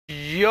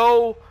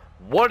Yo,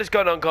 what is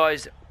going on,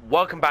 guys?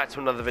 Welcome back to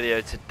another video.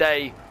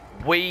 Today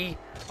we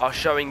are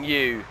showing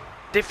you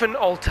different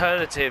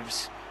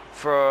alternatives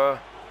for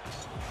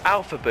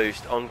alpha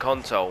boost on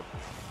console.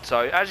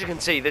 So as you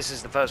can see, this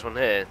is the first one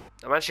here.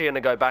 I'm actually going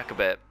to go back a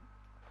bit.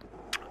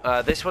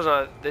 This was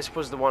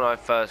the one I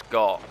first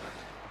got.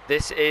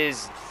 This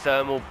is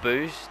thermal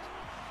boost.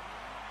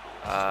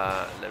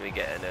 Let me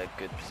get in a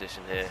good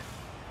position here.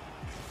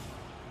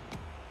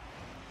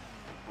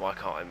 Why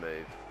can't I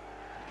move?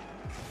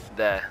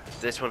 There,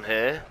 this one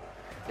here.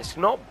 It's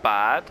not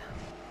bad.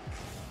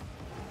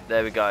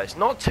 There we go. It's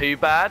not too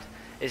bad.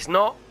 It's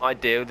not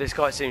ideal. This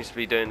guy seems to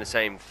be doing the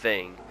same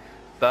thing,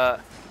 but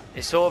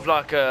it's sort of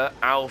like a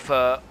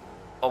alpha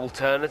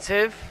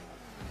alternative.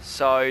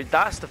 So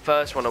that's the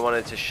first one I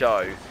wanted to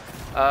show.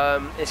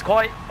 It's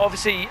quite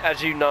obviously,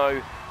 as you know,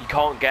 you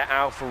can't get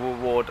alpha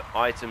reward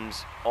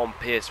items on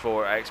PS4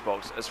 or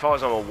Xbox. As far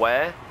as I'm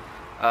aware,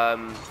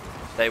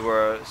 they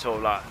were sort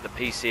of like the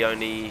PC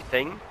only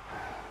thing.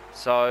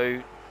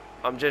 So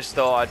I'm just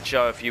thought I'd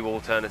show a few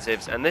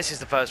alternatives, and this is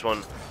the first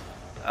one.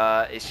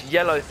 It's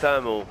yellow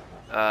thermal.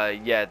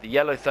 Yeah, the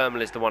yellow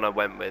thermal is the one I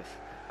went with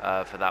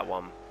for that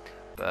one.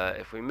 But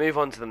if we move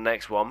on to the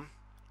next one,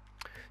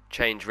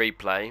 change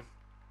replay.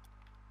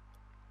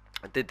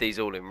 I did these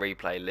all in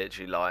replay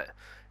literally like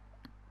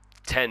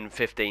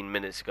 10-15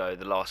 minutes ago.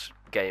 The last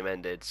game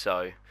ended,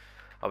 so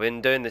I've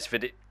been doing this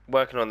video,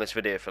 working on this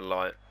video for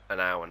like an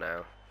hour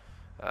now,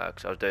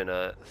 because I was doing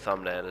a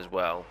thumbnail as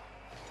well.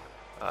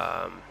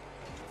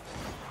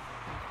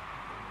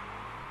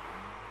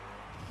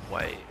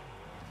 Wait,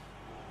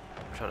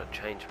 I'm trying to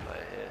change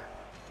player here.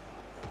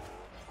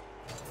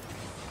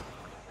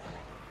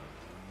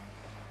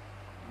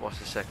 What's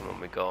the second one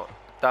we got?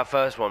 That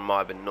first one might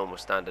have been normal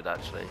standard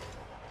actually.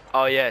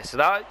 Oh yeah, so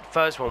that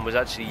first one was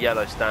actually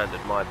yellow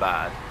standard, my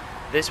bad.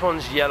 This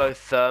one's yellow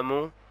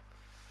thermal.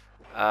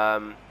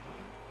 I'm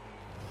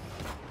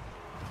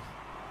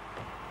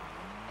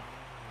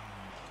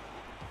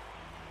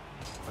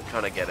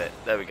trying to get it.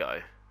 There we go.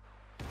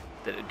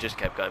 It just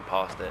kept going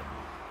past it.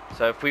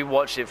 So if we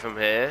watch it from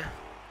here,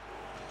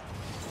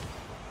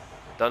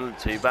 doesn't look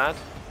too bad.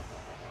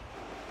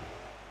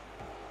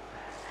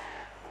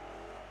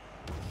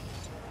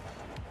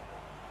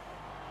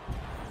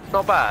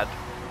 Not bad.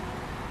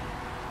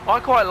 I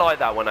quite like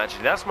that one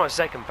actually. That's my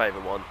second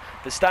favourite one.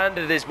 The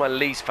standard is my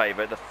least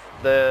favourite.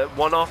 The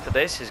one after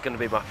this is going to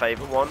be my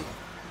favourite one.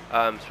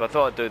 So I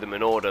thought I'd do them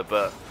in order,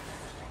 but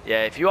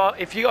yeah, if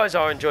you guys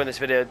are enjoying this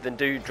video, then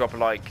do drop a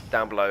like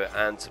down below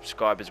and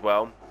subscribe as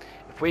well.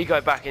 If we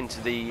go back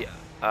into the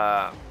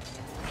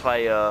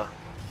player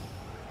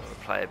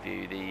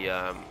view,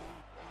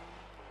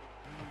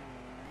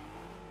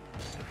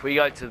 if we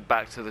go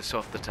back to the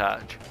soft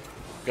attach,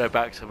 go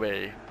back to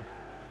me.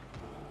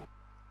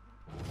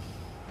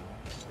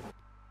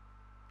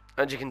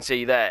 As you can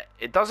see there,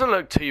 it doesn't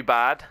look too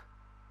bad.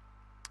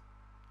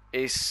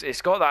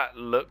 It's got that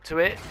look to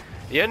it.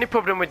 The only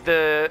problem with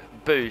the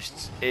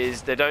boosts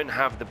is they don't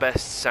have the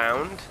best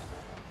sound,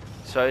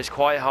 so it's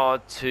quite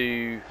hard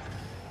to,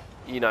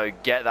 you know,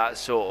 get that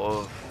sort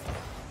of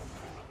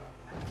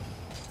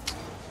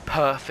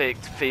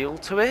perfect feel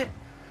to it,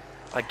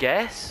 I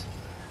guess.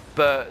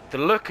 But the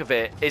look of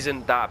it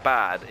isn't that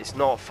bad. It's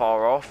not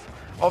far off.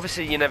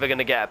 Obviously, you're never going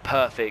to get a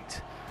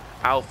perfect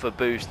alpha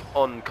boost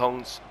on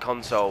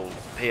console,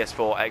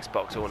 PS4,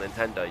 Xbox, or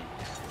Nintendo.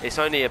 It's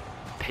only a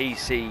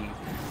PC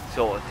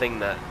sort of thing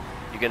that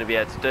you're going to be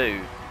able to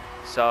do.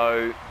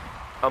 So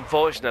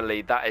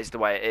unfortunately that is the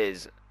way it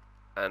is,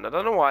 and I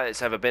don't know why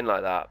it's ever been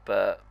like that,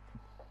 but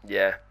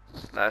yeah,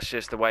 that's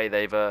just the way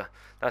they've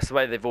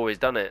always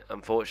done it,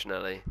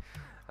 unfortunately.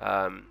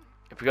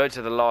 If we go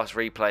to the last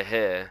replay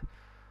here,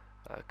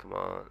 come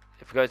on,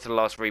 if we go to the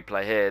last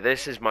replay here,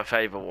 this is my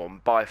favourite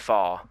one by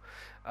far.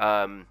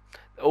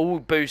 All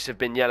boosts have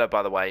been yellow,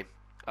 by the way,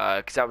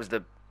 because that was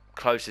the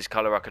closest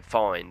colour I could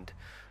find.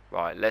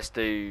 Right, let's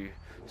do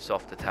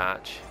soft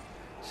attach.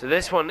 So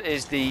this one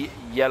is the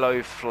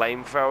yellow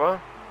flamethrower,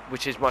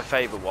 which is my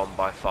favourite one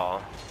by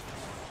far.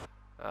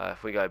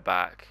 If we go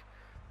back,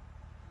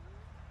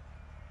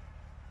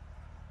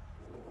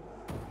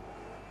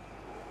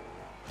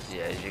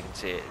 yeah, as you can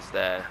see, it's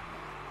there.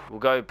 We'll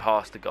go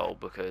past the gold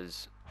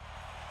because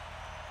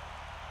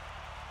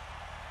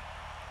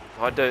if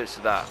I do it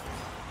to that,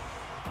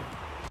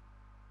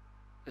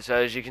 so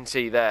as you can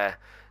see there,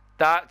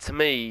 that to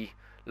me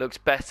looks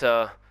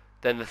better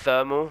than the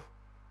thermal,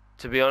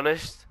 to be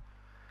honest.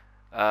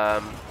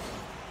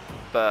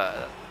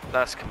 But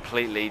that's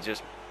completely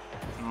just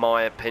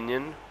my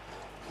opinion.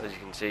 As you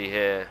can see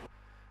here,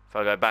 if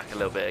I go back a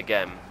little bit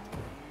again,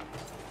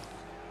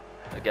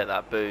 I get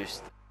that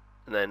boost,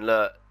 and then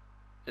look,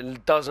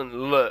 it doesn't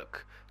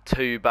look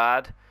too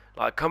bad.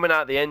 Like coming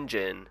out the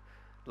engine,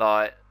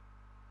 like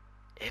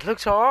it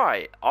looks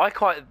alright.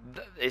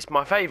 It's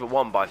my favourite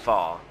one by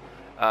far,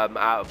 out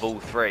of all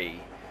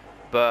three.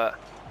 But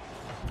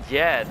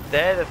yeah,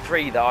 they're the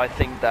three that I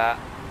think that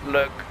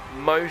look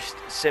most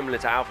similar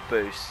to Alpha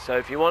Boost. So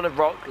if you want to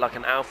rock like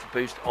an Alpha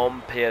Boost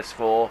on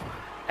PS4,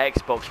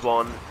 Xbox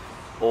One,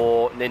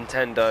 or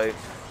Nintendo,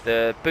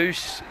 the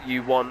boosts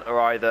you want are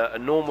either a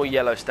normal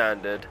yellow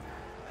standard,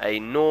 a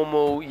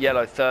normal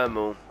yellow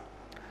thermal,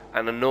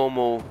 and a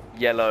normal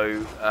yellow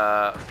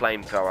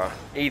flamethrower.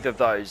 Either of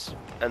those.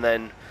 And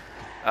then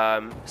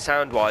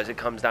sound wise it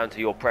comes down to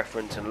your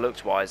preference, and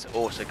looks wise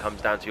also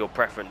comes down to your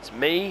preference.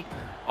 Me,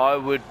 I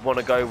would want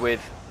to go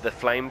with the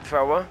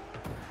flamethrower,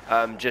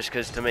 just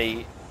because to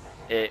me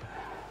it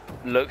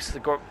looks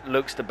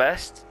the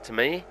best to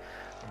me,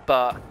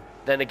 but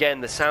then again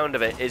the sound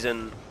of it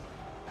isn't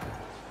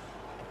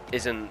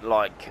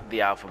like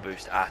the Alpha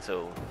Boost at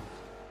all.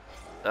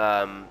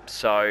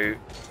 So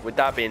with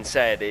that being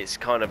said, it's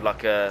kind of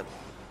like a,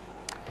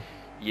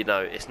 you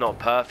know, it's not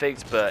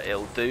perfect but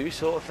it'll do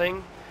sort of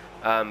thing.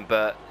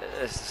 But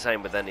it's the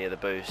same with any of the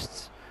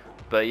boosts.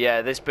 But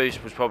yeah, this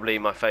boost was probably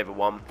my favourite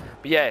one.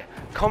 But yeah,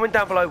 comment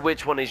down below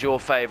which one is your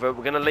favourite.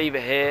 We're going to leave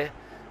it here.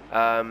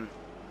 I'll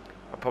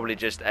probably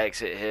just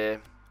exit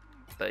here.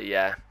 But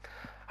yeah,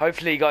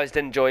 hopefully you guys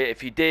did enjoy it.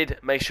 If you did,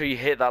 make sure you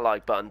hit that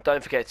like button.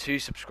 Don't forget to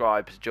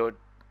subscribe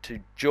to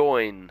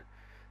join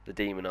the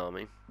Demon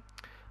Army.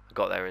 I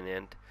got there in the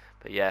end.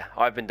 But yeah,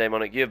 I've been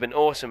Daemonic. You have been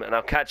awesome. And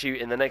I'll catch you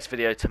in the next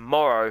video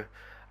tomorrow.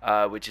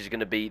 Which is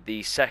going to be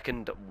the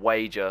second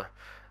wager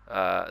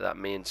that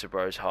me and Sir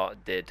Bro's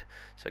Heart did.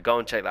 So go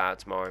and check that out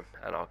tomorrow,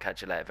 and I'll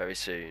catch you later very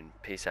soon.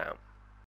 Peace out.